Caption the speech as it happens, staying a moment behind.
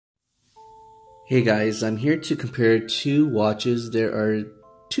Hey guys, I'm here to compare two watches. There are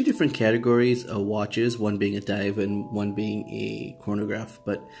two different categories of watches, one being a dive and one being a chronograph,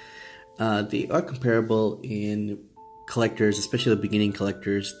 but they are comparable in collectors, especially the beginning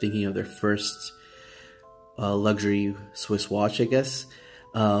collectors, thinking of their first luxury Swiss watch, I guess.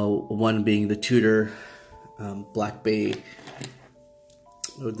 One being the TUDOR Black Bay.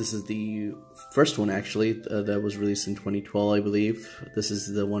 This is the first one actually that was released in 2012, I believe. This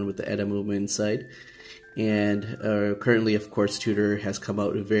is the one with the ETA movement inside. And currently, of course, TUDOR has come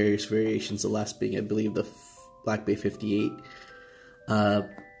out with various variations, the last being, I believe, the Black Bay 58.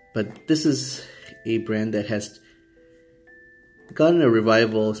 But this is a brand that has gotten a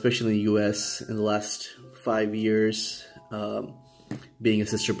revival, especially in the US, in the last 5 years. Being a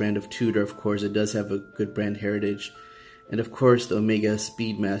sister brand of TUDOR, of course, it does have a good brand heritage. And of course, the Omega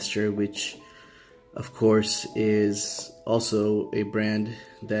Speedmaster, which of course is also a brand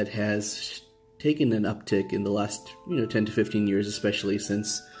that has taken an uptick in the last 10 to 15 years, especially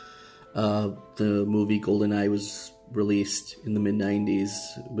since the movie GoldenEye was released in the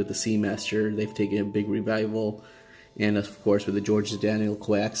mid-90s with the Seamaster. They've taken a big revival, and of course with the George Daniel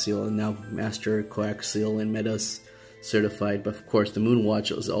coaxial and now Master coaxial and Metas certified. But of course, the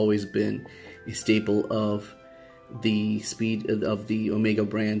Moonwatch has always been a staple of the speed of the Omega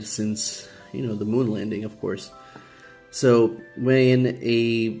brand since the moon landing, of course. So when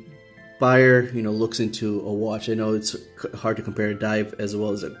a buyer looks into a watch, I know it's hard to compare a dive as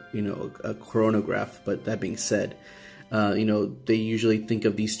well as a chronograph, but that being said, they usually think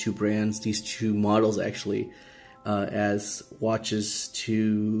of these two brands, these two models actually, as watches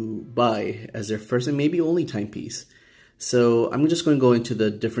to buy as their first and maybe only timepiece. So I'm just going to go into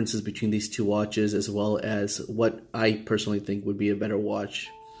the differences between these two watches as well as what I personally think would be a better watch.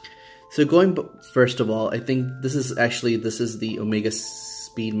 So first of all, I think this is the Omega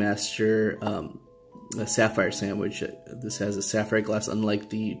Speedmaster Sapphire Sandwich. This has a sapphire glass, unlike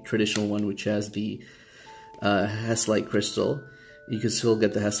the traditional one, which has the Hess-like crystal. You can still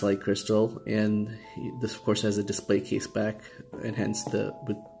get the Hess-like crystal, and this of course has a display case back, and hence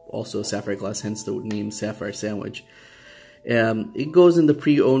with also sapphire glass, hence the name Sapphire Sandwich. It goes in the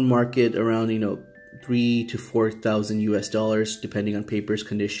pre-owned market around $3,000 to $4,000 depending on paper's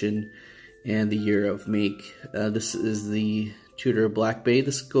condition and the year of make. This is the TUDOR Black Bay.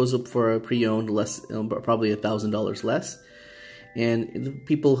 This goes up for a pre-owned probably $1,000 less. And the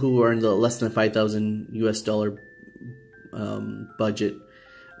people who are in the less than $5,000 budget,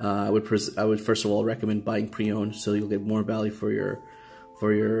 I would first of all recommend buying pre-owned, so you'll get more value for your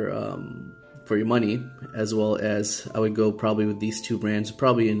money, as well as I would go probably with these two brands,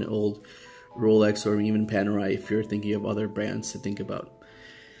 probably an old Rolex or even Panerai if you're thinking of other brands to think about.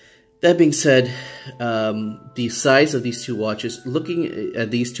 That being said, the size of these two watches, looking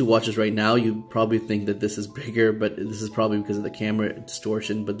at these two watches right now, you probably think that this is bigger, but this is probably because of the camera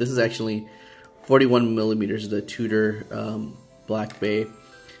distortion. But this is actually 41 millimeters, the TUDOR Black Bay.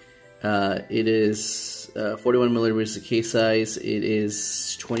 It is 41 millimeters the case size. It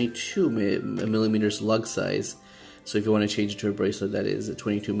is 22 millimeters lug size. So if you want to change it to a bracelet, that is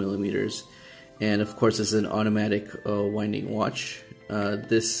 22 millimeters. And of course, this is an automatic winding watch.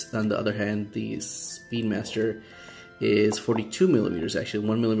 This, on the other hand, the Speedmaster is 42 millimeters. Actually,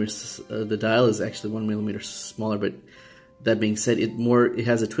 1 millimeter. The dial is actually 1 millimeter smaller. But that being said, it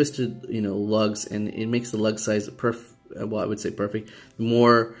has a twisted lugs, and it makes the lug size well, I would say perfect.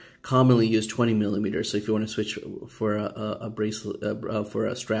 More commonly used 20 millimeters. So if you want to switch for a bracelet, for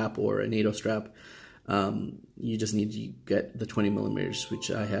a strap or a NATO strap, you just need to get the 20 millimeters, which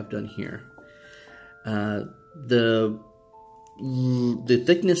I have done here. The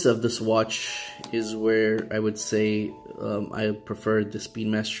thickness of this watch is where I would say I prefer the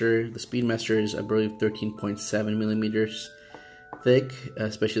Speedmaster. The Speedmaster is, I believe, 13.7 millimeters thick,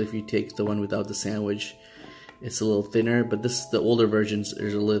 especially if you take the one without the sandwich. It's a little thinner, but the older versions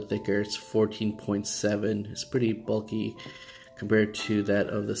is a little thicker. It's 14.7. It's pretty bulky compared to that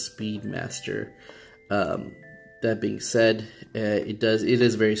of the Speedmaster. That being said, it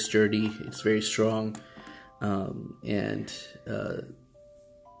is very sturdy. It's very strong, and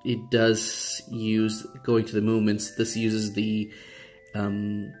it does use, going to the movements, this uses the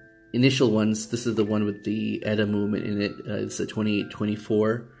initial ones. This is the one with the ETA movement in it. It's a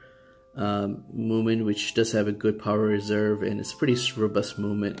 2824 movement, which does have a good power reserve, and it's a pretty robust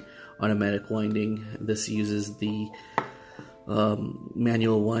movement, automatic winding. This uses the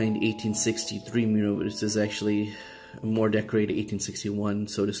manual wind 1863 movement, which is actually a more decorated 1861,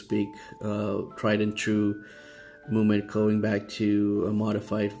 so to speak, tried and true movement, going back to a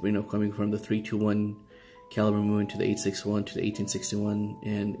modified, coming from the 321 caliber moon to the 861 to the 1861,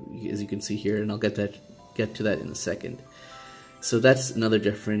 and as you can see here, and I'll get to that in a second. So that's another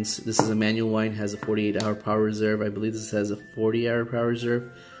difference. This is a manual wind, has a 48-hour power reserve. I believe this has a 40-hour power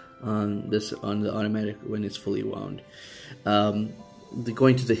reserve on the automatic when it's fully wound.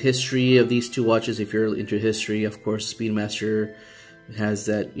 Going to the history of these two watches, if you're into history, of course, Speedmaster has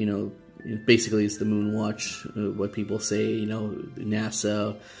that, you know, basically it's the moon watch, what people say, you know,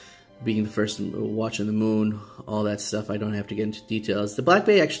 NASA being the first watch on the moon, all that stuff. I don't have to get into details. The Black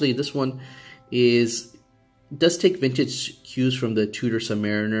Bay, actually, this one does take vintage cues from the Tudor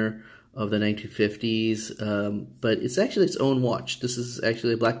Submariner of the 1950s, but it's actually its own watch. This is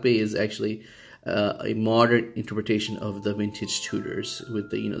actually, Black Bay is actually a modern interpretation of the vintage Tudors with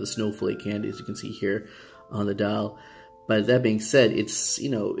the, you know, the snowflake hand, as you can see here on the dial. But that being said, it's, you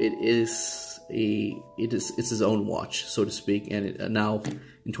know, it's its own watch, so to speak, and now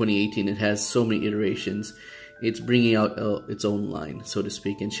in 2018 it has so many iterations. It's bringing out its own line, so to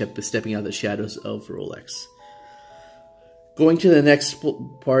speak, and stepping out of the shadows of Rolex. Going to the next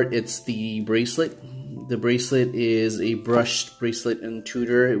part, it's the bracelet. The bracelet is a brushed bracelet in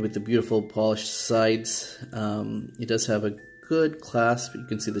Tudor with the beautiful polished sides. It does have a good clasp. You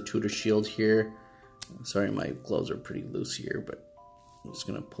can see the Tudor shield here. Sorry, my gloves are pretty loose here, but I'm just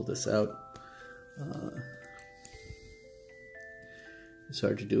gonna pull this out. It's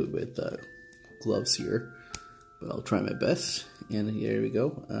hard to do it with gloves here, but I'll try my best. And here we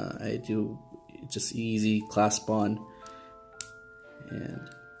go. I do just easy clasp on, and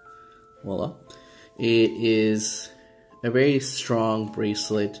voila. It is a very strong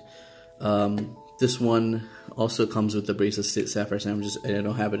bracelet. This one also comes with the bracelet sapphire sandwiches. I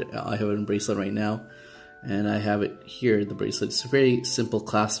don't have it. I have it in bracelet right now, and I have it here. The bracelet. It's a very simple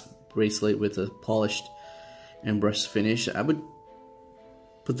clasp bracelet with a polished and brushed finish. I would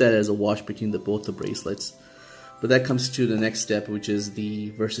put that as a wash between both the bracelets. But that comes to the next step, which is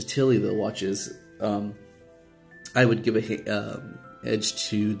the versatility of the watches. I would give a edge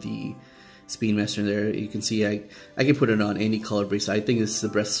to the Speedmaster there. You can see I can put it on any color bracelet. I think this is the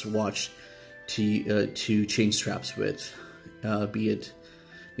best watch to change straps with. Be it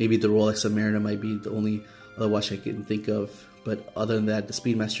maybe the Rolex Submariner might be the only other watch I can think of, but other than that, the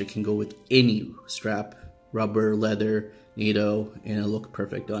Speedmaster can go with any strap, rubber, leather, NATO, and it'll look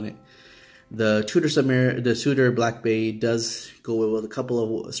perfect on it. The Tudor Submariner, the Tudor Black Bay does go with a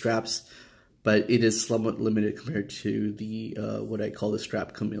couple of straps, but it is somewhat limited compared to the what I call the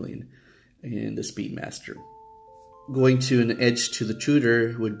strap chameleon in the Speedmaster. Going to an edge to the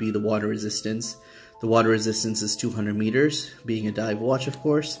Tudor would be the water resistance. The water resistance is 200 meters, being a dive watch, of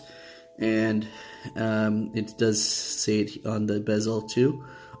course, and it does say it on the bezel too,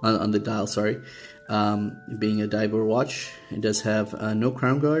 on the dial, sorry. Being a diver watch, it does have no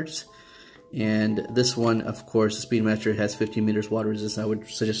crown guards, and this one, of course, the Speedmaster has 15 meters water resistance. I would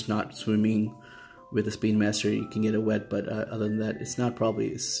suggest not swimming with the Speedmaster. You can get it wet, but other than that, it's not probably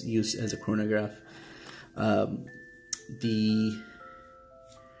used as a chronograph. The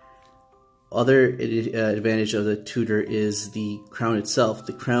other advantage of the Tudor is the crown itself.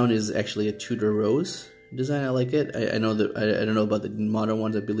 The crown is actually a Tudor rose design. I like it. I know that I don't know about the modern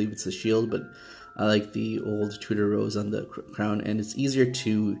ones. I believe it's a shield, but I like the old Tudor rose on the crown, and it's easier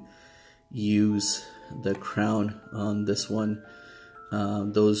to use the crown on this one.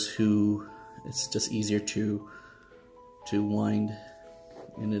 It's just easier to wind,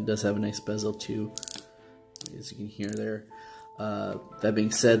 and it does have a nice bezel too, as you can hear there. That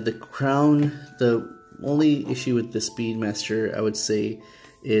being said, the crown, the only issue with the Speedmaster, I would say,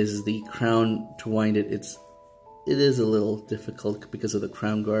 is the crown. To wind it, it is a little difficult because of the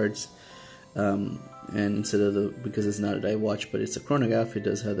crown guards, and because it's not a dive watch, but it's a chronograph, it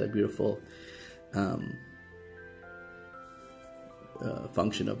does have that beautiful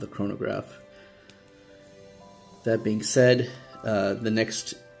function of the chronograph. That being said, the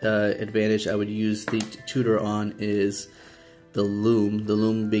next advantage I would use the Tudor on is the lume. The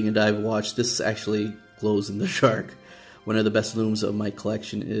lume being a dive watch, this actually glows in the dark. One of the best looms of my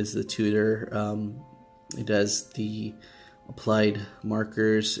collection is the Tudor. It does the applied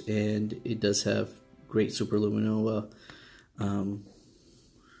markers, and it does have great superluminova. I don't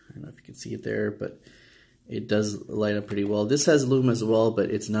know if you can see it there, but it does light up pretty well. This has lume as well,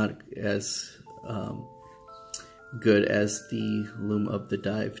 but it's not as good as the lume of the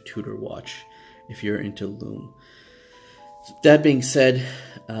dive Tudor watch if you're into lume. That being said,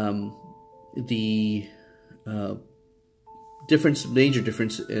 the major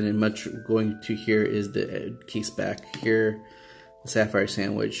difference, and much going to here, is the case back. Here, the sapphire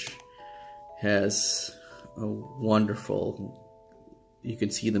sandwich has a wonderful, you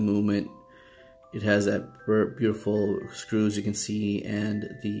can see the movement it has that beautiful screws you can see, and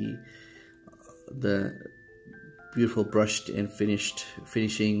the beautiful brushed and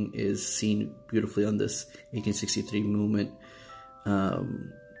finishing is seen beautifully on this 1863 movement.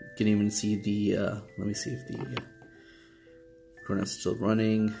 You can even see the let me see if the chrono is still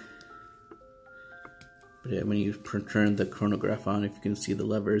running. But yeah, when you turn the chronograph on, if you can see the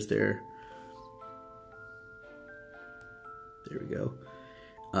levers there. There we go.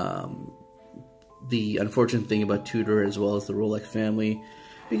 The unfortunate thing about Tudor, as well as the Rolex family,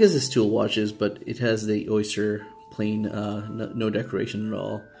 because it's tool watches, but it has the Oyster plain, no decoration at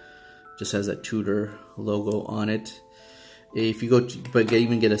all. Just has that Tudor logo on it. If you go to, but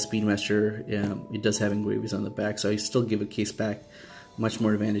even get a Speedmaster, it does have engravings on the back, so I still give a case back much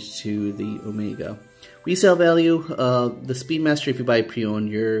more advantage to the Omega. Resale value, the Speedmaster, if you buy pre-owned,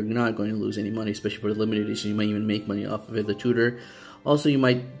 you're not going to lose any money, especially for the limited edition. You might even make money off of it. The Tudor, also you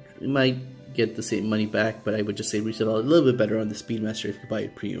might get the same money back, but I would just say resale value a little bit better on the Speedmaster if you buy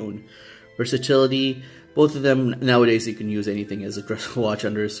it pre-owned. Versatility, both of them nowadays you can use anything as a dress watch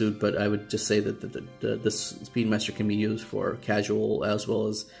under a suit, but I would just say that the Speedmaster can be used for casual as well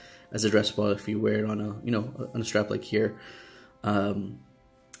as a dress watch if you wear it on a strap like here.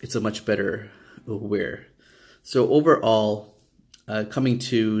 It's a much better wear. So overall, coming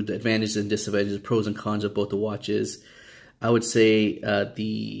to the advantages and disadvantages, pros and cons of both the watches, I would say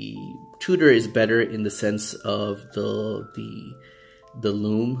the Tudor is better in the sense of the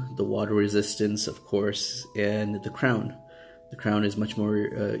loom, the water resistance, of course, and the crown. The crown is much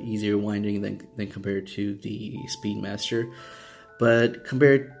more easier winding than compared to the Speedmaster. But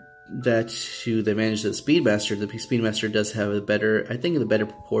compared that to the advantage of the Speedmaster does have a better, I think, the better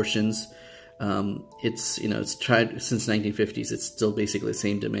proportions. It's tried since 1950s. It's still basically the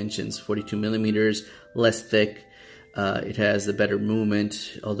same dimensions, 42 millimeters, less thick. It has the better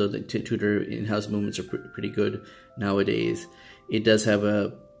movement, although the Tudor in-house movements are pretty good nowadays. It does have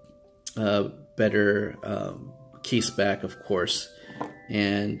a better case back, of course,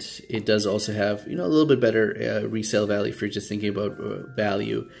 and it does also have a little bit better resale value if you're just thinking about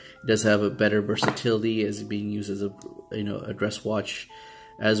value. It does have a better versatility as being used as a dress watch,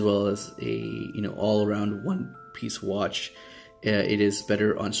 as well as a all-around one-piece watch. It is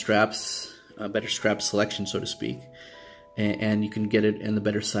better on straps, better strap selection, so to speak, and you can get it in the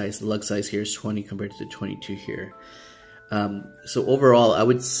better size. The lug size here is 20 compared to the 22 here. So overall, I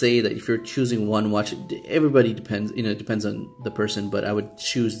would say that if you're choosing one watch, everybody depends, it depends on the person, but I would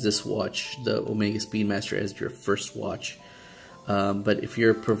choose this watch, the Omega Speedmaster, as your first watch. But if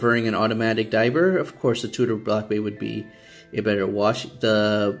you're preferring an automatic diver, of course the Tudor Black Bay would be a better watch.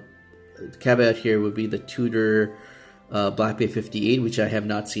 The caveat here would be the Tudor Black Bay 58, which I have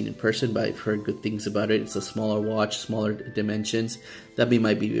not seen in person, but I've heard good things about it. It's a smaller watch, smaller dimensions. That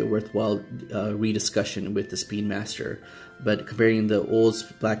might be a worthwhile rediscussion with the Speedmaster. But comparing the old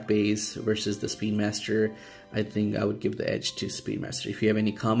Black Bays versus the Speedmaster, I think I would give the edge to Speedmaster. If you have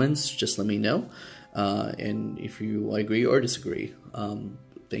any comments, just let me know. And if you agree or disagree,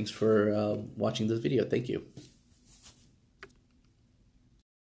 thanks for watching this video. Thank you.